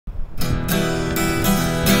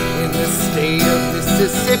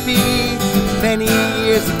Mississippi, many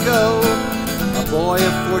years ago, a boy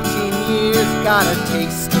of 14 years got a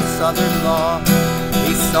taste of Southern law.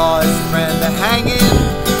 He saw his friend a-hanging,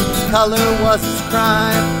 his color was his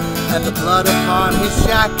crime, and the blood upon his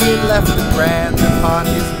jacket left the brand upon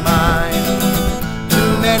his mind.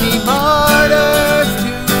 Too many martyrs,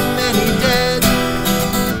 too many dead,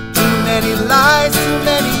 too many lies, too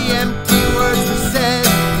many empty words were said,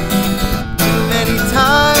 too many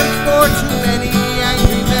times for too many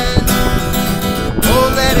angry men. Oh,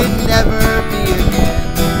 let it never be again.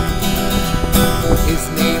 His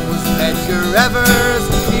name was Medgar Evers.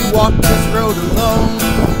 He walked this road alone,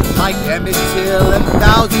 like Emmett Till and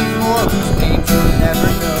thousands more whose names you'll never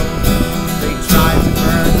know. They tried to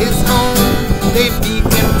burn his home, they beat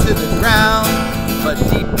him to the ground, but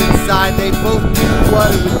deep inside they both knew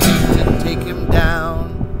what it would take to take him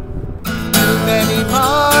down. Too many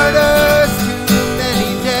martyrs, too many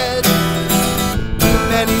dead, too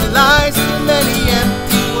many lies, too many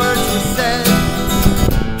empty words were said,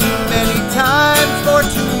 too many times for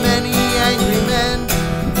too many angry men.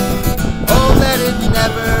 Oh, let it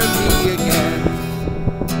never be again.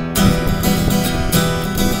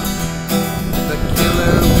 The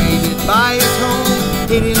killer waited by his home,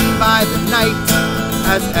 hidden by the night,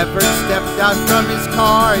 as Everett stepped out from his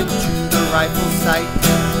car into the rifle sight.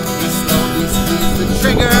 He slowly squeezed the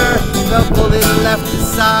trigger, the bullet left his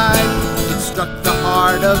side. It struck the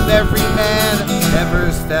heart of every man,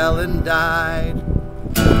 Evers fell and died.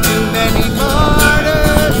 Too many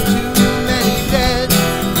martyrs, too many dead,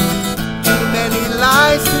 too many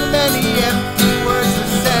lies, too many empty words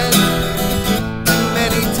were said, too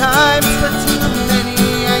many times for too many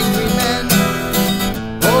angry men.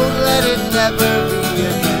 Oh, let it never be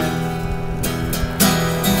again.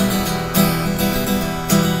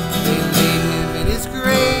 They laid him in his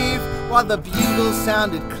grave while the bugle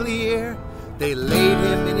sounded clear. They laid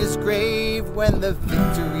him in his grave when the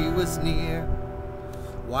victory was near.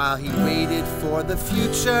 While he waited for the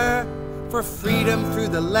future, for freedom through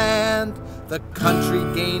the land, the country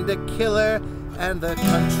gained a killer and the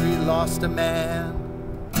country lost a man.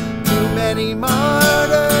 Too many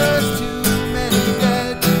martyrs, too